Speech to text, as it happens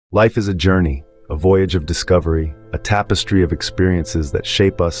Life is a journey, a voyage of discovery, a tapestry of experiences that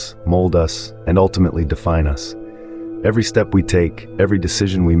shape us, mold us, and ultimately define us. Every step we take, every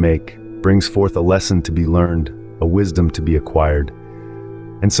decision we make, brings forth a lesson to be learned, a wisdom to be acquired.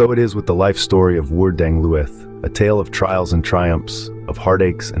 And so it is with the life story of Wur DenG AeeK, a tale of trials and triumphs, of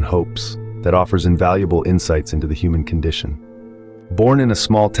heartaches and hopes, that offers invaluable insights into the human condition. Born in a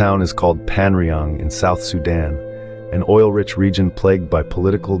small town called Panriang in South Sudan, an oil-rich region plagued by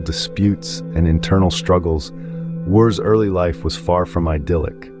political disputes and internal struggles, Wur's early life was far from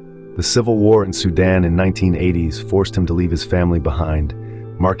idyllic. The civil war in Sudan in 1980s forced him to leave his family behind,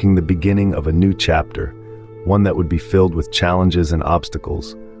 marking the beginning of a new chapter, one that would be filled with challenges and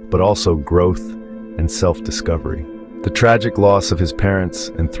obstacles, but also growth and self-discovery. The tragic loss of his parents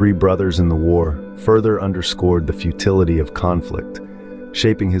and 3 brothers in the war further underscored the futility of conflict,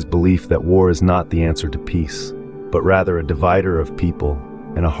 shaping his belief that war is not the answer to peace, but rather a divider of people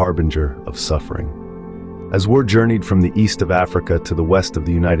and a harbinger of suffering. As Wur journeyed from the east of Africa to the west of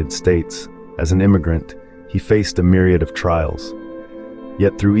the United States, as an immigrant, he faced a myriad of trials.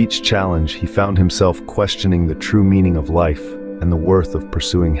 Yet through each challenge, he found himself questioning the true meaning of life and the worth of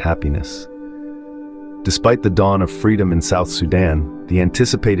pursuing happiness. Despite the dawn of freedom in South Sudan, the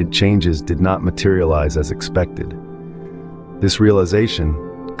anticipated changes did not materialize as expected. This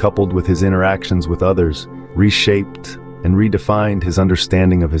realization, coupled with his interactions with others, reshaped and redefined his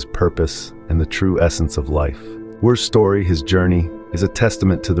understanding of his purpose and the true essence of life. Wur's story, his journey, is a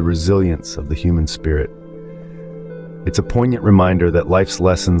testament to the resilience of the human spirit. It's a poignant reminder that life's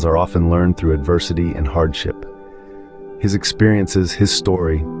lessons are often learned through adversity and hardship. His experiences, his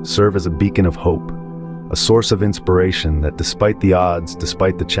story, serve as a beacon of hope, a source of inspiration that despite the odds,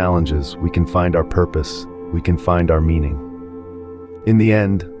 despite the challenges, we can find our purpose, we can find our meaning. In the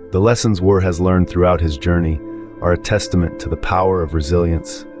end, the lessons Wur has learned throughout his journey are a testament to the power of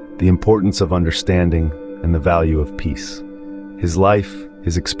resilience, the importance of understanding, and the value of peace. His life,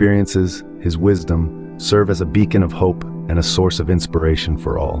 his experiences, his wisdom serve as a beacon of hope and a source of inspiration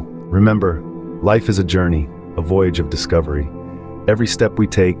for all. Remember, life is a journey, a voyage of discovery. Every step we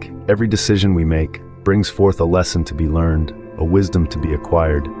take, every decision we make, brings forth a lesson to be learned, a wisdom to be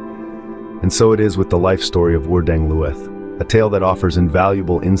acquired. And so it is with the life story of Wur DenG AeeK, a tale that offers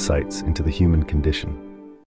invaluable insights into the human condition.